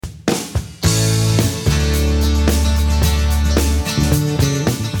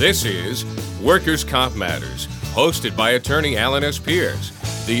This is Workers' Comp Matters, hosted by attorney Alan S. Pierce,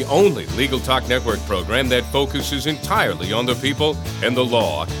 the only Legal Talk Network program that focuses entirely on the people and the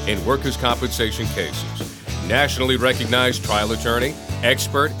law in workers' compensation cases. Nationally recognized trial attorney,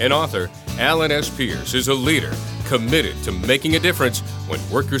 expert, and author, Alan S. Pierce is a leader committed to making a difference when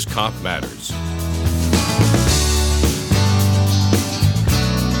workers' comp matters.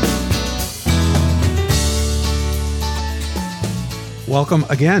 Welcome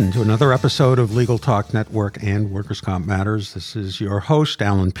again to another episode of Legal Talk Network and Workers' Comp Matters. This is your host,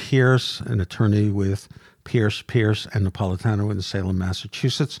 Alan Pierce, an attorney with Pierce, and Napolitano in Salem,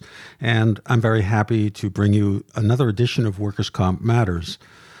 Massachusetts. And I'm very happy to bring you another edition of Workers' Comp Matters.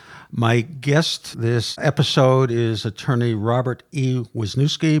 My guest this episode is attorney Robert E.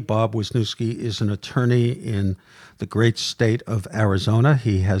 Wisniewski. Bob Wisniewski is an attorney in the great state of Arizona.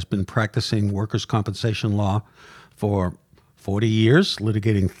 He has been practicing workers' compensation law for 40 years,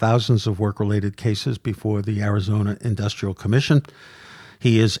 litigating thousands of work-related cases before the Arizona Industrial Commission.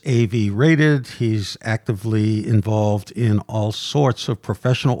 He is AV rated. He's actively involved in all sorts of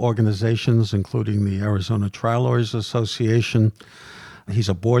professional organizations, including the Arizona Trial Lawyers Association. He's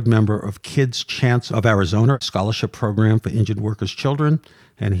a board member of Kids Chance of Arizona, a scholarship program for injured workers' children,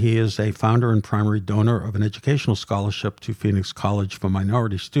 and he is a founder and primary donor of an educational scholarship to Phoenix College for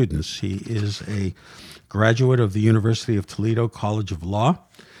minority students. He is a graduate of the University of Toledo College of Law.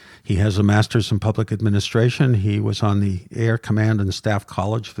 He has a master's in public administration. He was on the Air Command and Staff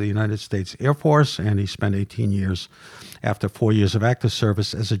College for the United States Air Force, and he spent 18 years after 4 years of active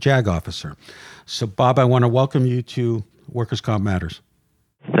service as a JAG officer. So, Bob, I want to welcome you to Workers' Comp Matters.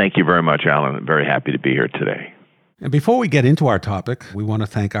 Thank you very much, Alan. I'm very happy to be here today. And before we get into our topic, we want to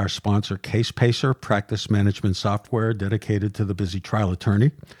thank our sponsor, CasePacer, practice management software dedicated to the busy trial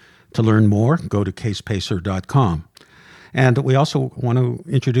attorney. To learn more, go to casepacer.com. And we also want to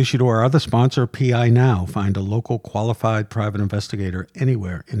introduce you to our other sponsor, PI Now. Find a local qualified private investigator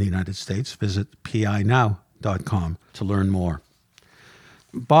anywhere in the United States. Visit pinow.com to learn more.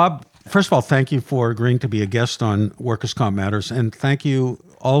 Bob, first of all, thank you for agreeing to be a guest on Workers' Comp Matters, and thank you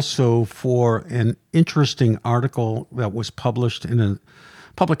also for an interesting article that was published in a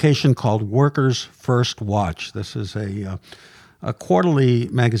publication called Workers First Watch. This is a quarterly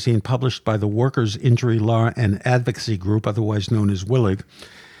magazine published by the Workers' Injury Law and Advocacy Group, otherwise known as WILIG.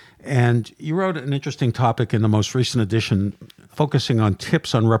 And you wrote an interesting topic in the most recent edition, focusing on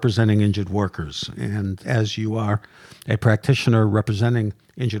tips on representing injured workers. And as you are a practitioner representing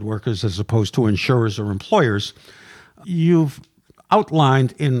injured workers as opposed to insurers or employers, you've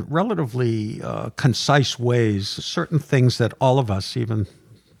outlined in relatively concise ways certain things that all of us, even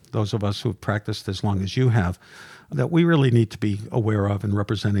those of us who have practiced as long as you have, that we really need to be aware of in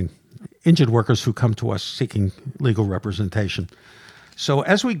representing injured workers who come to us seeking legal representation. So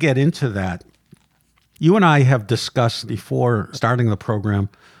as we get into that, you and I have discussed before starting the program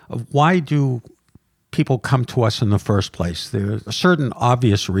of why do people come to us in the first place. There are certain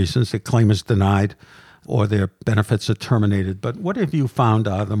obvious reasons. Their claim is denied or their benefits are terminated. But what have you found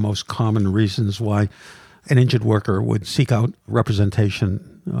are the most common reasons why an injured worker would seek out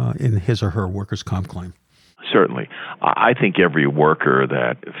representation in his or her workers' comp claim? Certainly. I think every worker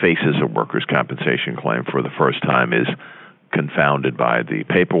that faces a workers' compensation claim for the first time is confounded by the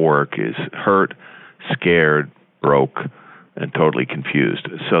paperwork, is hurt, scared, broke, and totally confused.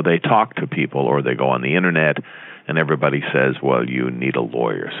 So they talk to people or they go on the internet and everybody says, well, you need a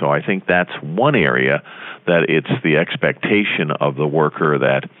lawyer. So I think that's one area that it's the expectation of the worker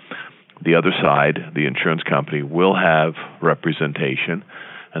that the other side, the insurance company, will have representation,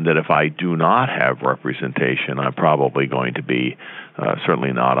 and that if I do not have representation, I'm probably going to be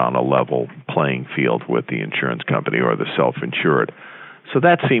certainly not on a level playing field with the insurance company or the self-insured. So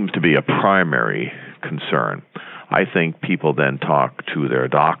that seems to be a primary concern. I think people then talk to their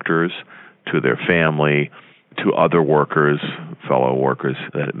doctors, to their family, to other workers, fellow workers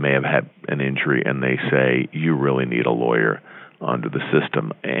that may have had an injury, and they say, you really need a lawyer under the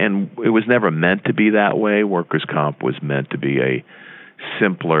system. And it was never meant to be that way. Workers' comp was meant to be a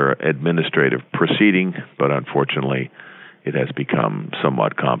simpler administrative proceeding, but unfortunately, it has become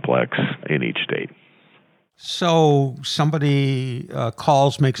somewhat complex in each state. So somebody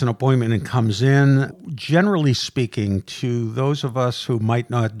calls, makes an appointment, and comes in. Generally speaking, to those of us who might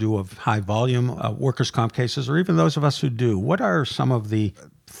not do a high volume workers' comp cases, or even those of us who do, what are some of the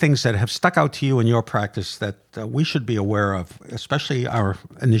things that have stuck out to you in your practice that we should be aware of, especially our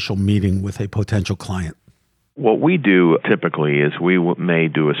initial meeting with a potential client? What we do typically is we may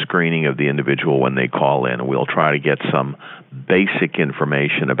do a screening of the individual when they call in. We'll try to get some basic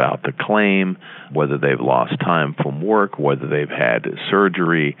information about the claim, whether they've lost time from work, whether they've had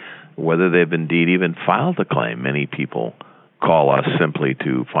surgery, whether they've indeed even filed a claim. Many people call us simply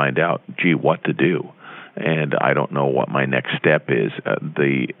to find out, gee, what to do. And I don't know what my next step is.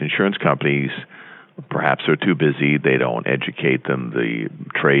 The insurance companies perhaps are too busy. They don't educate them. The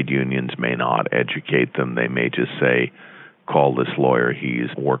trade unions may not educate them. They may just say, call this lawyer, he's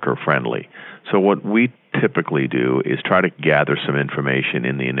worker friendly. So what we typically do is try to gather some information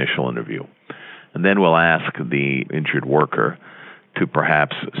in the initial interview. And then we'll ask the injured worker to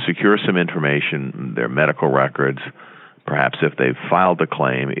perhaps secure some information, their medical records. Perhaps if they've filed a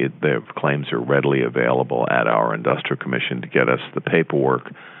claim, their claims are readily available at our industrial commission to get us the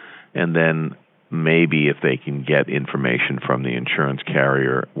paperwork. And then maybe if they can get information from the insurance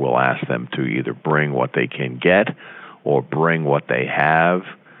carrier, we'll ask them to either bring what they can get or bring what they have.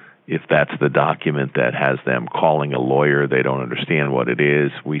 If that's the document that has them calling a lawyer, they don't understand what it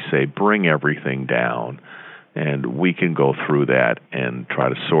is, we say bring everything down, and we can go through that and try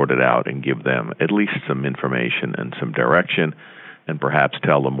to sort it out and give them at least some information and some direction, and perhaps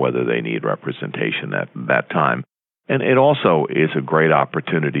tell them whether they need representation at that time. And it also is a great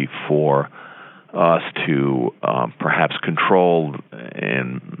opportunity for us to perhaps control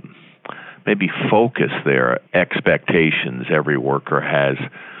and maybe focus their expectations. Every worker has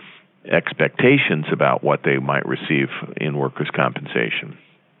expectations about what they might receive in workers' compensation.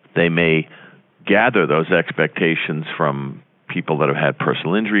 They may gather those expectations from people that have had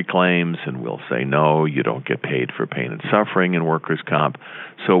personal injury claims, and we'll say, no, you don't get paid for pain and suffering in workers' comp.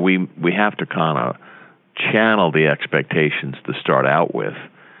 So we have to kind of channel the expectations to start out with,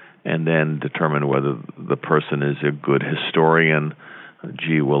 and then determine whether the person is a good historian.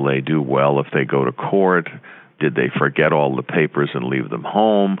 Gee, will they do well if they go to court? Did they forget all the papers and leave them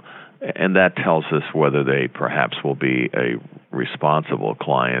home? And that tells us whether they perhaps will be a responsible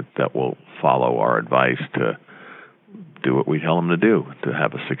client that will follow our advice to do what we tell them to do, to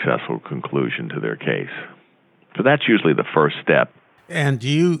have a successful conclusion to their case. So that's usually the first step. And do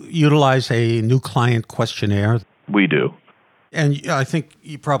you utilize a new client questionnaire? We do. And I think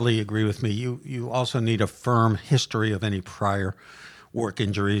you probably agree with me. You also need a firm history of any prior work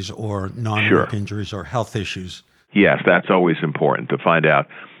injuries or non-work injuries or health issues. Yes, that's always important to find out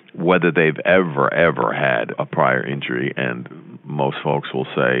whether they've ever had a prior injury. And most folks will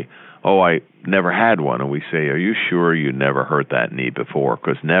say, oh, I never had one. And we say, are you sure you never hurt that knee before?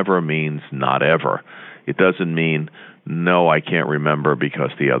 Because never means not ever. It doesn't mean, no, I can't remember, because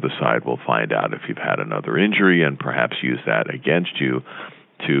the other side will find out if you've had another injury and perhaps use that against you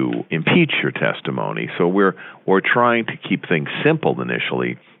to impeach your testimony. So we're trying to keep things simple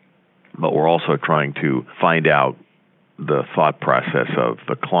initially, but we're also trying to find out the thought process of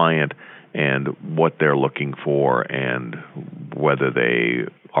the client and what they're looking for and whether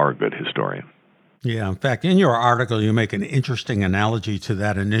they are a good historian. Yeah, in fact, in your article, you make an interesting analogy to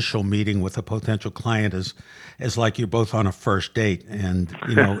that initial meeting with a potential client as like you're both on a first date. And,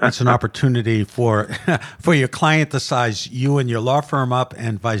 it's an opportunity for your client to size you and your law firm up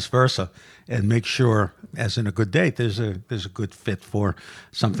and vice versa, and make sure, as in a good date, there's a good fit for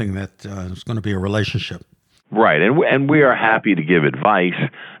something that is going to be a relationship. Right, and we are happy to give advice,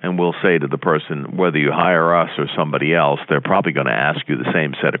 and we'll say to the person, whether you hire us or somebody else, they're probably going to ask you the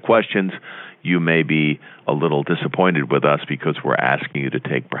same set of questions. You may be a little disappointed with us because we're asking you to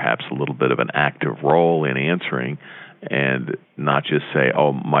take perhaps a little bit of an active role in answering and not just say,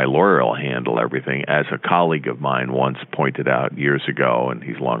 oh, my lawyer will handle everything. As a colleague of mine once pointed out years ago, and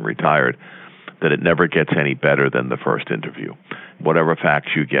he's long retired, that it never gets any better than the first interview. Whatever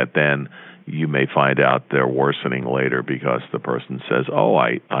facts you get then, you may find out they're worsening later because the person says, oh,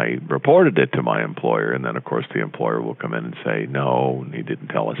 I reported it to my employer. And then, of course, the employer will come in and say, no, he didn't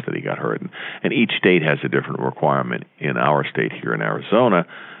tell us that he got hurt. And each state has a different requirement. In our state here in Arizona,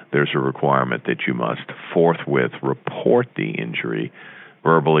 there's a requirement that you must forthwith report the injury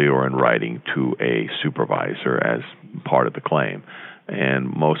verbally or in writing to a supervisor as part of the claim. And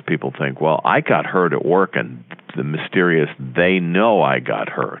most people think, well, I got hurt at work, and the mysterious, they know I got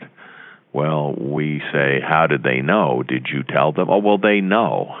hurt. Well, we say, how did they know? Did you tell them? Oh, well, they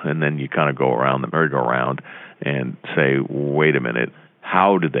know. And then you kind of go around the merry-go-round and say, wait a minute,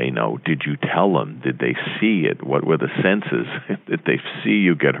 how did they know? Did you tell them? Did they see it? What were the senses? Did they see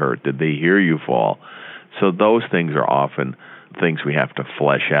you get hurt? Did they hear you fall? So those things are often things we have to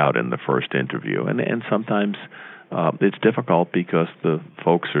flesh out in the first interview. And sometimes it's difficult because the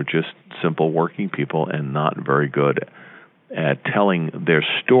folks are just simple working people and not very good at telling their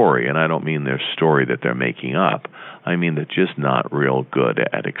story, and I don't mean their story that they're making up. I mean they're just not real good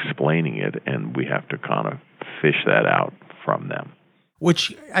at explaining it, and we have to kind of fish that out from them.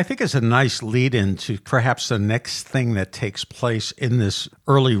 Which I think is a nice lead into perhaps the next thing that takes place in this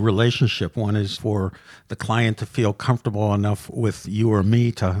early relationship. One is for the client to feel comfortable enough with you or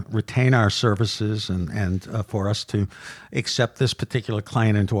me to retain our services and for us to accept this particular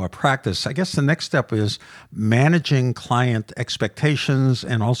client into our practice. I guess the next step is managing client expectations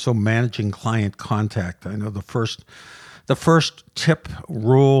and also managing client contact. I know the first tip,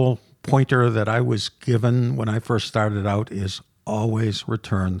 rule, pointer that I was given when I first started out is always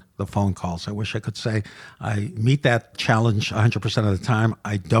return the phone calls. I wish I could say I meet that challenge 100% of the time.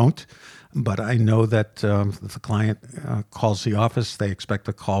 I don't, but I know that if the client calls the office, they expect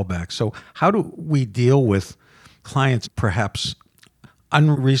a call back. So how do we deal with clients' perhaps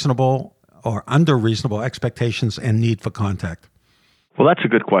unreasonable or under reasonable expectations and need for contact? Well, that's a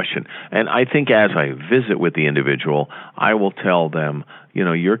good question. And I think as I visit with the individual, I will tell them,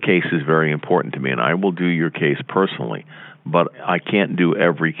 your case is very important to me, and I will do your case personally. But I can't do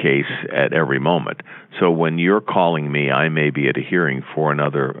every case at every moment. So when you're calling me, I may be at a hearing for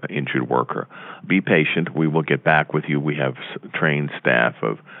another injured worker. Be patient. We will get back with you. We have trained staff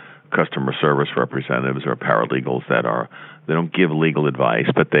of customer service representatives or paralegals they don't give legal advice,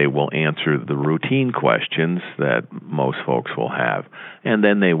 but they will answer the routine questions that most folks will have. And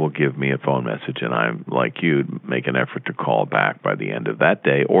then they will give me a phone message, and I'm, like you, make an effort to call back by the end of that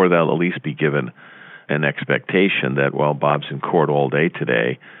day, or they'll at least be given an expectation that, well, Bob's in court all day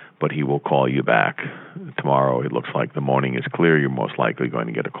today, but he will call you back tomorrow. It looks like the morning is clear. You're most likely going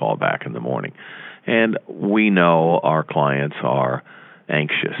to get a call back in the morning. And we know our clients are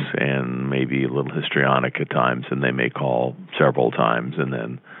anxious and maybe a little histrionic at times, and they may call several times, and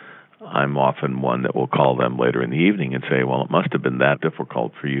then I'm often one that will call them later in the evening and say, well, it must have been that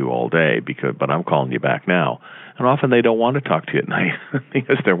difficult for you all day, but I'm calling you back now. And often they don't want to talk to you at night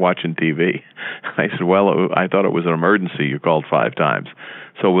because they're watching TV. I said, well, I thought it was an emergency. You called 5 times.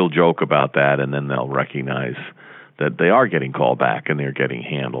 So we'll joke about that, and then they'll recognize that they are getting called back and they're getting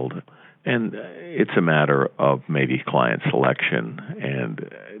handled. And it's a matter of maybe client selection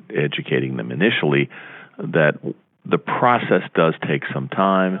and educating them initially that the process does take some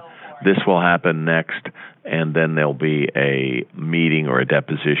time. This will happen next, and then there'll be a meeting or a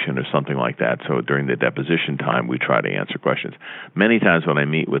deposition or something like that. So during the deposition time, we try to answer questions. Many times when I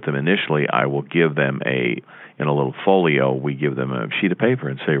meet with them initially, I will give them in a little folio, we give them a sheet of paper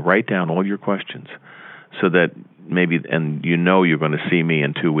and say, write down all your questions so that maybe, and you're going to see me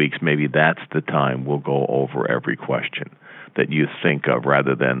in 2 weeks, maybe that's the time we'll go over every question that you think of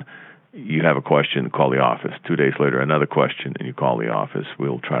rather than you have a question, call the office. 2 days later, another question, and you call the office.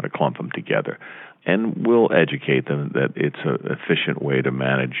 We'll try to clump them together. And we'll educate them that it's an efficient way to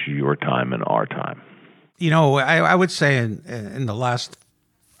manage your time and our time. I would say in the last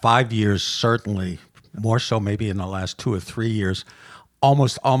 5 years, certainly, more so maybe in the last 2 or 3 years,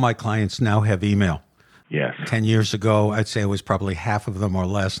 almost all my clients now have email. Yes. 10 years ago, I'd say it was probably half of them or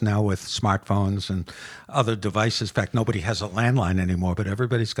less. Now with smartphones and other devices, in fact, nobody has a landline anymore, but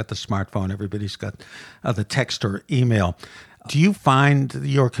everybody's got the smartphone. Everybody's got the text or email. Do you find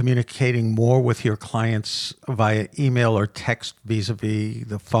you're communicating more with your clients via email or text vis-a-vis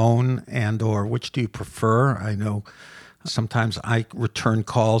the phone, and or which do you prefer? I know sometimes I return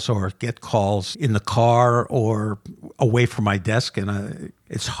calls or get calls in the car or away from my desk, and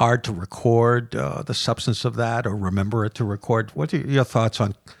it's hard to record the substance of that or remember it to record. What are your thoughts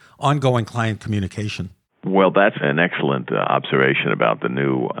on ongoing client communication? Well, that's an excellent observation about the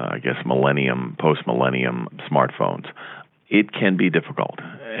new, post-millennium smartphones. It can be difficult,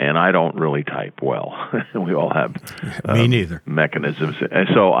 and I don't really type well. We all have Me neither. mechanisms. And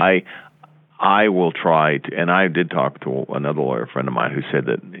so I will try to, and I did talk to another lawyer friend of mine who said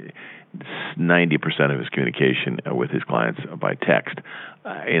that 90% of his communication with his clients by text.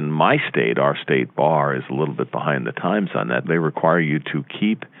 In my state, our state bar is a little bit behind the times on that. They require you to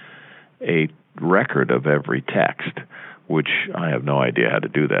keep a record of every text, which I have no idea how to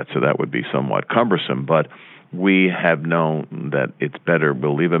do that, so that would be somewhat cumbersome. But we have known that it's better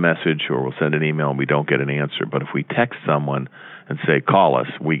we'll leave a message or we'll send an email and we don't get an answer. But if we text someone and say, call us,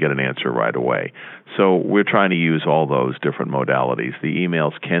 we get an answer right away. So we're trying to use all those different modalities. The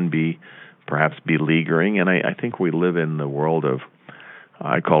emails can be perhaps beleaguering, and I think we live in the world of,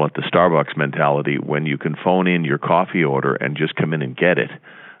 I call it the Starbucks mentality, when you can phone in your coffee order and just come in and get it.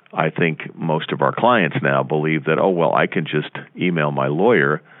 I think most of our clients now believe that, I can just email my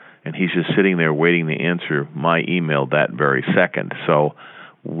lawyer and he's just sitting there waiting to answer my email that very second. So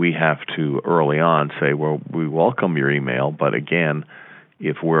we have to early on say, well, we welcome your email, but again,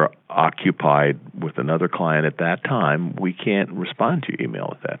 if we're occupied with another client at that time, we can't respond to your email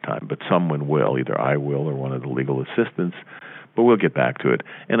at that time, but someone will, either I will or one of the legal assistants, but we'll get back to it.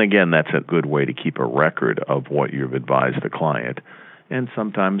 And again, that's a good way to keep a record of what you've advised the client. And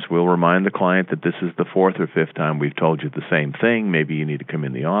sometimes we'll remind the client that this is the fourth or fifth time we've told you the same thing. Maybe you need to come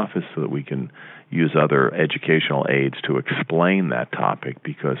in the office so that we can use other educational aids to explain that topic,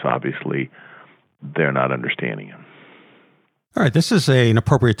 because obviously they're not understanding it. All right, this is an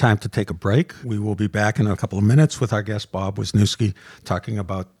appropriate time to take a break. We will be back in a couple of minutes with our guest, Bob Wisniewski, talking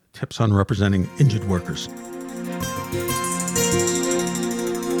about tips on representing injured workers.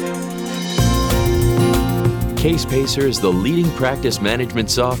 CasePacer is the leading practice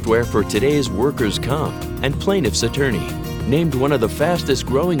management software for today's workers' comp and plaintiff's attorney. Named one of the fastest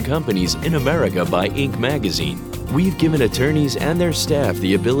growing companies in America by Inc. magazine, we've given attorneys and their staff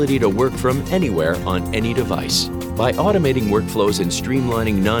the ability to work from anywhere on any device. By automating workflows and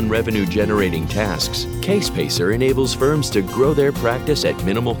streamlining non-revenue generating tasks, CasePacer enables firms to grow their practice at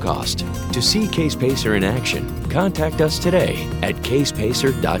minimal cost. To see CasePacer in action, contact us today at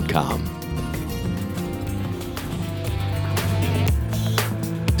casepacer.com.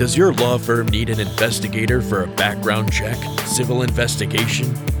 Does your law firm need an investigator for a background check, civil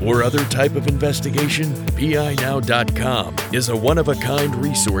investigation, or other type of investigation? PINow.com is a one-of-a-kind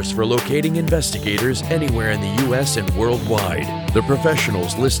resource for locating investigators anywhere in the U.S. and worldwide. The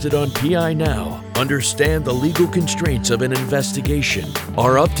professionals listed on PI Now understand the legal constraints of an investigation,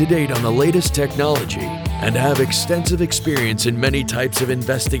 are up to date on the latest technology, and have extensive experience in many types of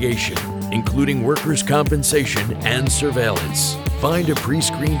investigation, including workers' compensation and surveillance. Find a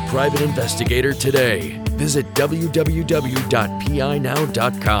pre-screened private investigator today. Visit www.pinow.com.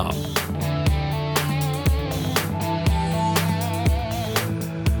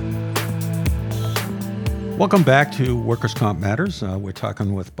 Welcome back to Workers' Comp Matters. We're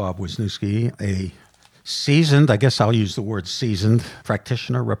talking with Bob Wisniewski, a seasoned, I guess I'll use the word seasoned,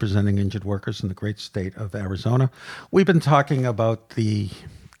 practitioner representing injured workers in the great state of Arizona. We've been talking about the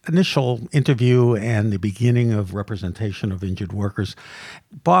initial interview and the beginning of representation of injured workers.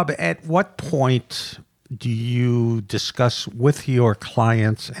 Bob, at what point do you discuss with your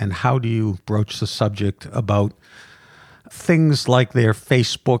clients, and how do you broach the subject about things like their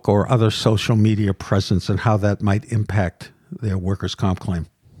Facebook or other social media presence and how that might impact their workers' comp claim?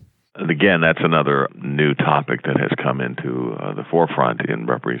 And again, that's another new topic that has come into the forefront in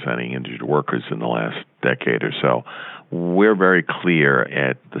representing injured workers in the last decade or so. We're very clear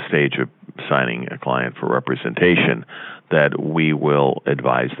at the stage of signing a client for representation that we will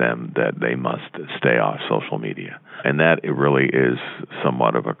advise them that they must stay off social media. And that it really is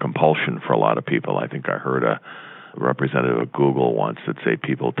somewhat of a compulsion for a lot of people. I think I heard a representative of Google once that say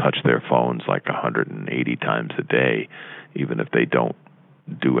people touch their phones like 180 times a day, even if they don't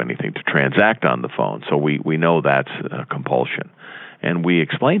do anything to transact on the phone. So we know that's a compulsion. And we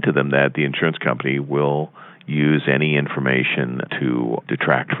explain to them that the insurance company will use any information to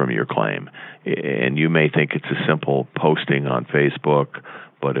detract from your claim. And you may think it's a simple posting on Facebook,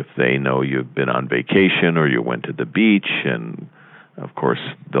 but if they know you've been on vacation or you went to the beach, and of course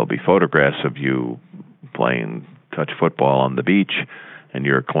there'll be photographs of you playing touch football on the beach, and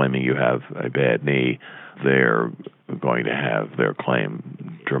you're claiming you have a bad knee, they're going to have their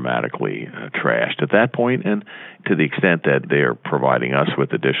claim dramatically trashed at that point. And to the extent that they're providing us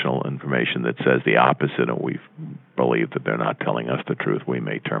with additional information that says the opposite, and we believe that they're not telling us the truth, we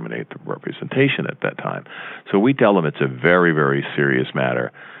may terminate the representation at that time. So we tell them it's a very, very serious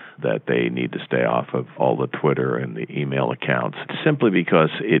matter, that they need to stay off of all the Twitter and the email accounts, simply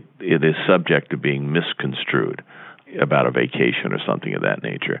because it is subject to being misconstrued about a vacation or something of that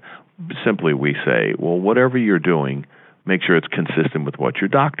nature. Simply we say, well, whatever you're doing, make sure it's consistent with what your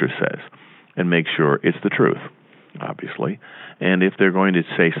doctor says, and make sure it's the truth, obviously. And if they're going to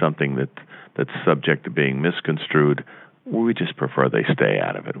say something that's subject to being misconstrued, we just prefer they stay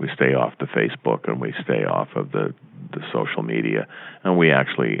out of it. We stay off the Facebook, and we stay off of the social media, and we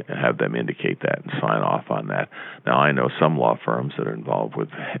actually have them indicate that and sign off on that. Now, I know some law firms that are involved with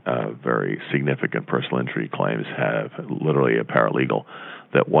very significant personal injury claims have literally a paralegal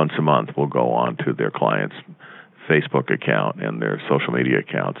that once a month will go on to their client's Facebook account and their social media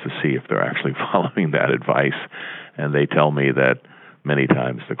accounts to see if they're actually following that advice, and they tell me that many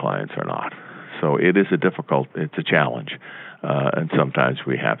times the clients are not. So it is it's a challenge. And sometimes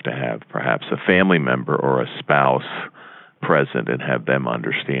we have to have perhaps a family member or a spouse present and have them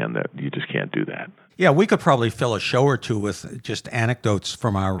understand that you just can't do that. Yeah, we could probably fill a show or two with just anecdotes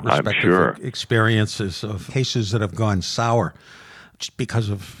from our respective experiences of cases that have gone sour. because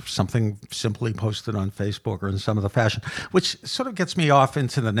of something simply posted on Facebook or in some of the fashion, which sort of gets me off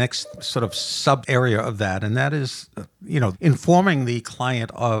into the next sort of sub area of that. And that is, informing the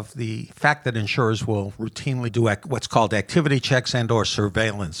client of the fact that insurers will routinely do what's called activity checks and or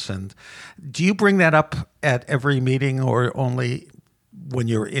surveillance. And do you bring that up at every meeting or only when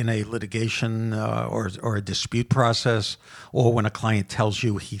you're in a litigation or a dispute process, or when a client tells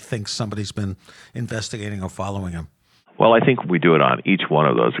you he thinks somebody's been investigating or following him? Well, I think we do it on each one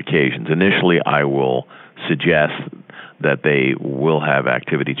of those occasions. Initially, I will suggest that they will have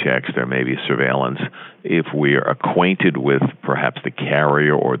activity checks. There may be surveillance. If we are acquainted with perhaps the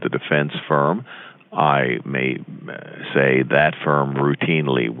carrier or the defense firm, I may say that firm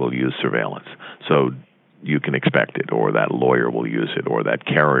routinely will use surveillance. So you can expect it, or that lawyer will use it, or that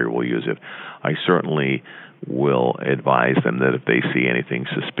carrier will use it. I certainly will advise them that if they see anything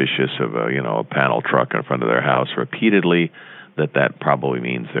suspicious of a panel truck in front of their house repeatedly, that probably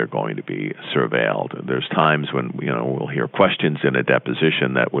means they're going to be surveilled. There's times when we'll hear questions in a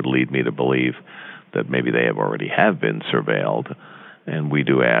deposition that would lead me to believe that maybe they already have been surveilled. And we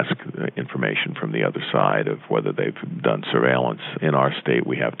do ask information from the other side of whether they've done surveillance. In our state,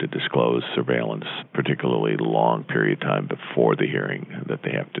 we have to disclose surveillance, particularly a long period of time before the hearing, that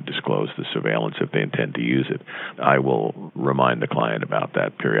they have to disclose the surveillance if they intend to use it. I will remind the client about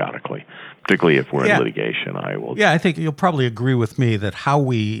that periodically, particularly if we're in litigation. I will. Yeah, I think you'll probably agree with me that how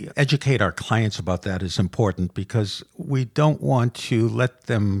we educate our clients about that is important, because we don't want to let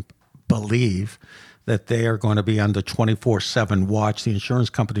them believe that they are going to be under 24/7 watch. The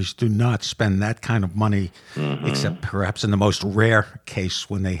insurance companies do not spend that kind of money, except perhaps in the most rare case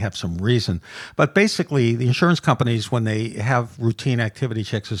when they have some reason. But basically, the insurance companies, when they have routine activity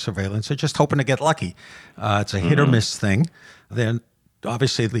checks or surveillance, they're just hoping to get lucky. It's a hit or miss thing. Then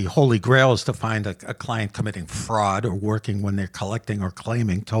obviously, the holy grail is to find a client committing fraud or working when they're collecting or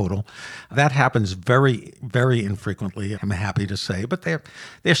claiming total. That happens very, very infrequently, I'm happy to say. But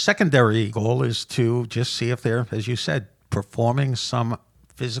their secondary goal is to just see if they're, as you said, performing some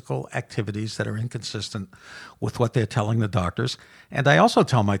physical activities that are inconsistent with what they're telling the doctors. And I also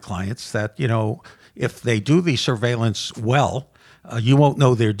tell my clients that, if they do the surveillance well, you won't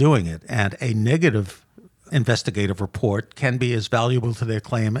know they're doing it. And a negative investigative report can be as valuable to their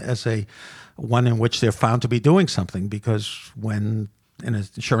claim as one in which they're found to be doing something, because when an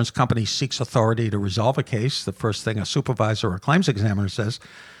insurance company seeks authority to resolve a case, the first thing a supervisor or a claims examiner says,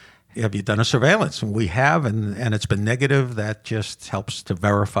 have you done a surveillance? And we have, and it's been negative. That just helps to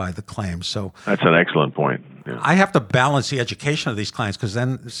verify the claim. So that's an excellent point. Yeah. I have to balance the education of these clients, because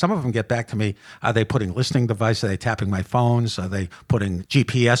then some of them get back to me. Are they putting listening devices? Are they tapping my phones? Are they putting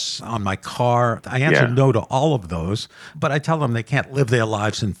GPS on my car? I answer no to all of those, but I tell them they can't live their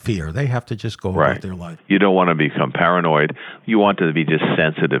lives in fear. They have to just go about their life. You don't want to become paranoid. You want to be just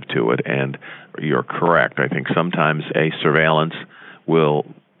sensitive to it, and you're correct. I think sometimes a surveillance will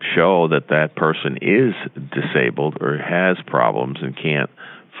show that person is disabled or has problems and can't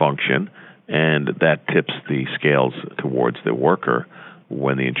function, and that tips the scales towards the worker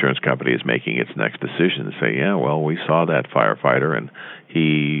when the insurance company is making its next decision to say, we saw that firefighter and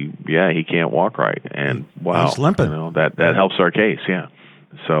he can't walk right, and he's limping. That helps our case.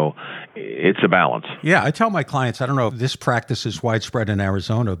 So it's a balance. Yeah, I tell my clients, I don't know if this practice is widespread in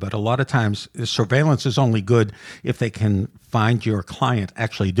Arizona, but a lot of times surveillance is only good if they can find your client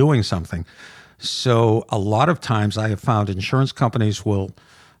actually doing something. So a lot of times I have found insurance companies will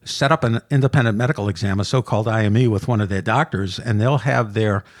set up an independent medical exam, a so-called IME, with one of their doctors, and they'll have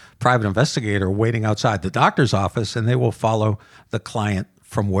their private investigator waiting outside the doctor's office, and they will follow the client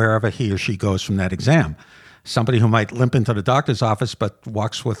from wherever he or she goes from that exam. Somebody who might limp into the doctor's office but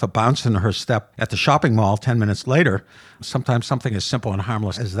walks with a bounce in her step at the shopping mall 10 minutes later, sometimes something as simple and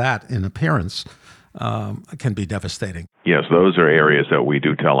harmless as that in appearance can be devastating. Yes, those are areas that we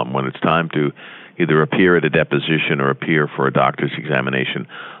do tell them when it's time to either appear at a deposition or appear for a doctor's examination.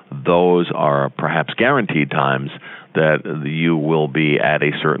 Those are perhaps guaranteed times that you will be at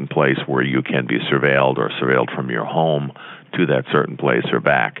a certain place where you can be surveilled or surveilled from your home to that certain place or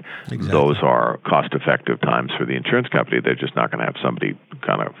back. Exactly. Those are cost-effective times for the insurance company. They're just not going to have somebody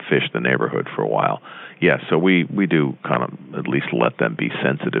kind of fish the neighborhood for a while. Yes, so we do kind of at least let them be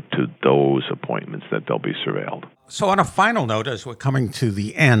sensitive to those appointments that they'll be surveilled. So on a final note, as we're coming to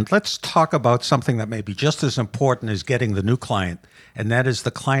the end, let's talk about something that may be just as important as getting the new client, and that is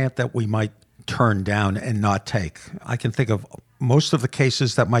the client that we might turn down and not take. I can think of most of the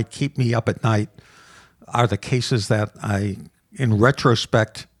cases that might keep me up at night are the cases that I, in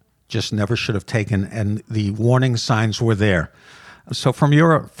retrospect, just never should have taken, and the warning signs were there. So from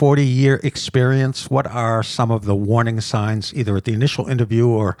your 40-year experience, what are some of the warning signs, either at the initial interview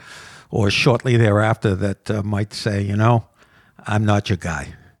or shortly thereafter, that might say, I'm not your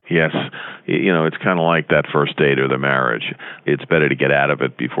guy? Yes. It's kind of like that first date or the marriage. It's better to get out of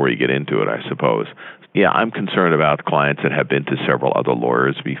it before you get into it, I suppose. Yeah, I'm concerned about clients that have been to several other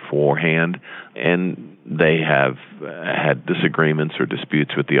lawyers beforehand, and they have had disagreements or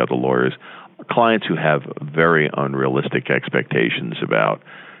disputes with the other lawyers. Clients who have very unrealistic expectations about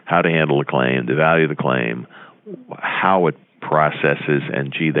how to handle a claim, the value of the claim, how it processes,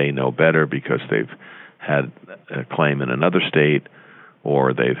 and they know better because they've had a claim in another state,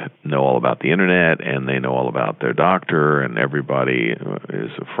 or they know all about the internet and they know all about their doctor, and everybody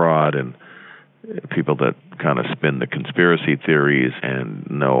is a fraud, and people that kind of spin the conspiracy theories and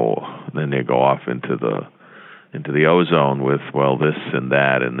then they go off into the ozone with, well, this and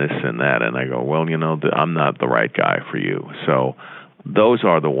that and this and that, and I go, well, I'm not the right guy for you. So those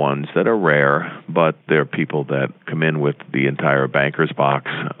are the ones that are rare, but they're people that come in with the entire banker's box,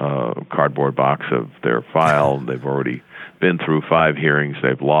 cardboard box of their file. They've already been through 5 hearings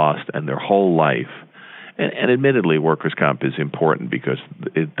they've lost, and their whole life. And admittedly, workers' comp is important because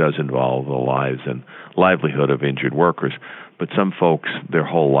it does involve the lives and livelihood of injured workers. But some folks, their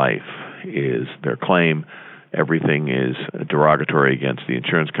whole life is their claim. Everything is derogatory against the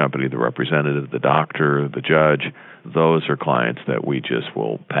insurance company, the representative, the doctor, the judge. Those are clients that we just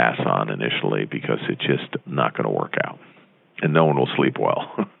will pass on initially because it's just not going to work out. And no one will sleep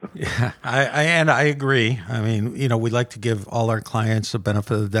well. Yeah, I agree. I mean, we like to give all our clients the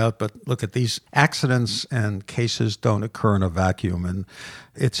benefit of the doubt, but look, at these accidents and cases don't occur in a vacuum, and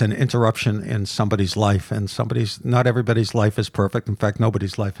it's an interruption in somebody's life, and not everybody's life is perfect. In fact,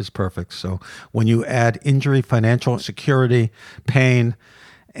 nobody's life is perfect. So when you add injury, financial security, pain,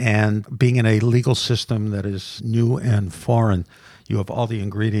 and being in a legal system that is new and foreign, you have all the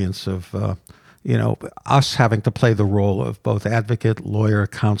ingredients of us having to play the role of both advocate, lawyer,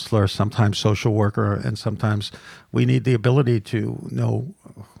 counselor, sometimes social worker, and sometimes we need the ability to know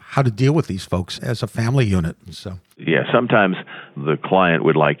how to deal with these folks as a family unit. So, yeah, sometimes the client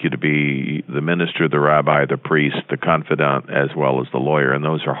would like you to be the minister, the rabbi, the priest, the confidant, as well as the lawyer, and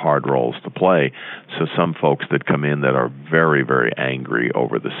those are hard roles to play. So some folks that come in that are very, very angry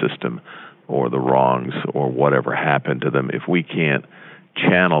over the system or the wrongs or whatever happened to them, if we can't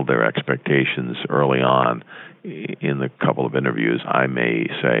channel their expectations early on in the couple of interviews, I may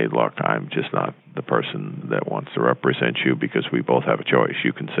say, look, I'm just not the person that wants to represent you, because we both have a choice.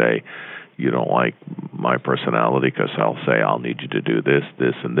 You can say you don't like my personality because I'll say I'll need you to do this,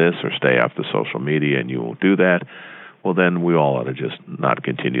 this, and this, or stay off the social media and you won't do that. Well, then we all ought to just not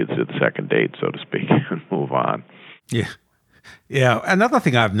continue to the second date, so to speak, and move on. Yeah. Yeah, another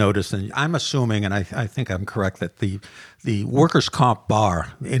thing I've noticed, and I'm assuming, and I think I'm correct, that the workers' comp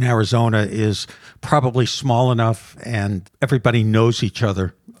bar in Arizona is probably small enough and everybody knows each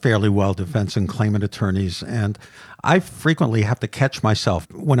other fairly well, defense and claimant attorneys. And I frequently have to catch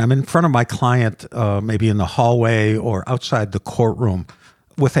myself when I'm in front of my client, maybe in the hallway or outside the courtroom,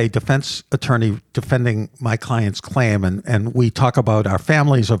 with a defense attorney defending my client's claim, and we talk about our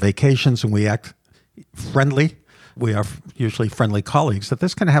families or vacations and we act friendly. We are usually friendly colleagues, that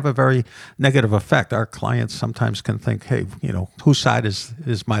this can have a very negative effect. Our clients sometimes can think, hey, whose side is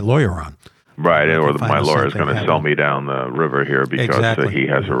my lawyer on? Right, or my lawyer is going to sell me down the river here because he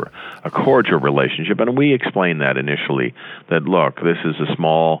has a cordial relationship. And we explain that initially, that, look, this is a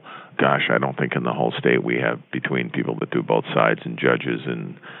small, I don't think in the whole state we have, between people that do both sides and judges,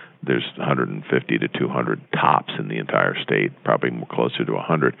 and there's 150 to 200 tops in the entire state, probably more closer to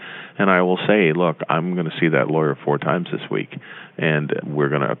 100. And I will say, look, I'm going to see that lawyer 4 times this week, and we're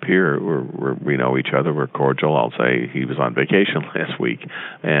going to appear. We know each other. We're cordial. I'll say he was on vacation last week,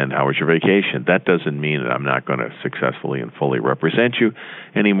 and how was your vacation? That doesn't mean that I'm not going to successfully and fully represent you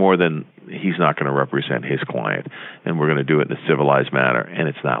any more than he's not going to represent his client. And we're going to do it in a civilized manner, and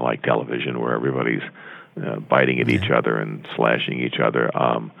it's not like television where everybody's biting at each other and slashing each other.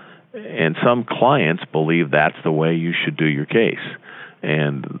 And some clients believe that's the way you should do your case.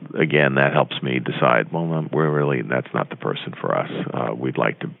 And again, that helps me decide, well, that's not the person for us. We'd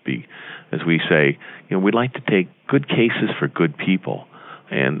like to be, as we say, we'd like to take good cases for good people.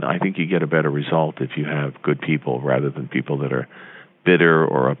 And I think you get a better result if you have good people rather than people that are bitter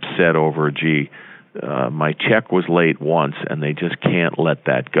or upset over, my check was late once, and they just can't let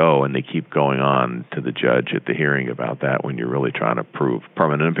that go, and they keep going on to the judge at the hearing about that when you're really trying to prove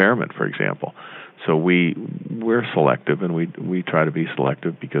permanent impairment, for example. So we're selective, and we try to be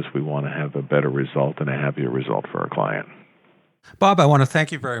selective because we want to have a better result and a happier result for our client. Bob, I want to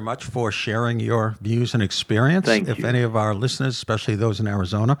thank you very much for sharing your views and experience. Thank you. If any of our listeners, especially those in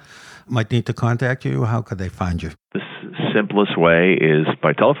Arizona, might need to contact you, how could they find you? The simplest way is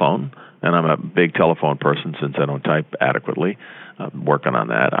by telephone, and I'm a big telephone person since I don't type adequately. I'm working on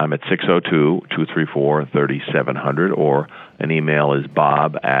that. I'm at 602-234-3700, or an email is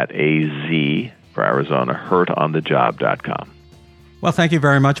bob@az, for Arizona, hurtonthejob.com. Well, thank you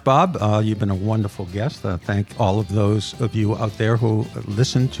very much, Bob. You've been a wonderful guest. Thank all of those of you out there who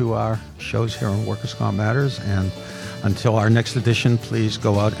listen to our shows here on Workers' Comp Matters. And until our next edition, please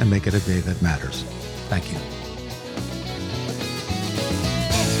go out and make it a day that matters. Thank you.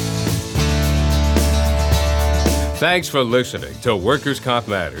 Thanks for listening to Workers' Comp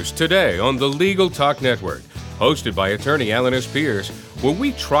Matters today on the Legal Talk Network, hosted by attorney Alan S. Pierce, where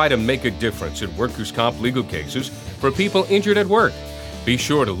we try to make a difference in workers' comp legal cases for people injured at work. Be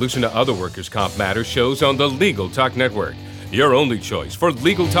sure to listen to other Workers' Comp Matters shows on the Legal Talk Network, your only choice for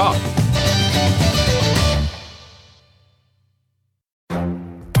legal talk.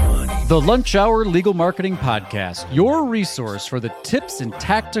 The Lunch Hour Legal Marketing Podcast, your resource for the tips and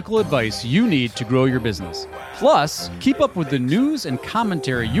tactical advice you need to grow your business. Plus, keep up with the news and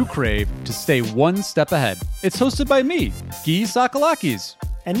commentary you crave to stay one step ahead. It's hosted by me, Guy Sakalakis.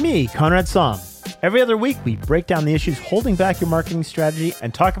 And me, Conrad Som. Every other week, we break down the issues holding back your marketing strategy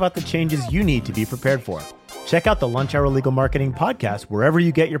and talk about the changes you need to be prepared for. Check out the Lunch Hour Legal Marketing Podcast wherever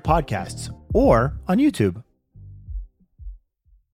you get your podcasts or on YouTube.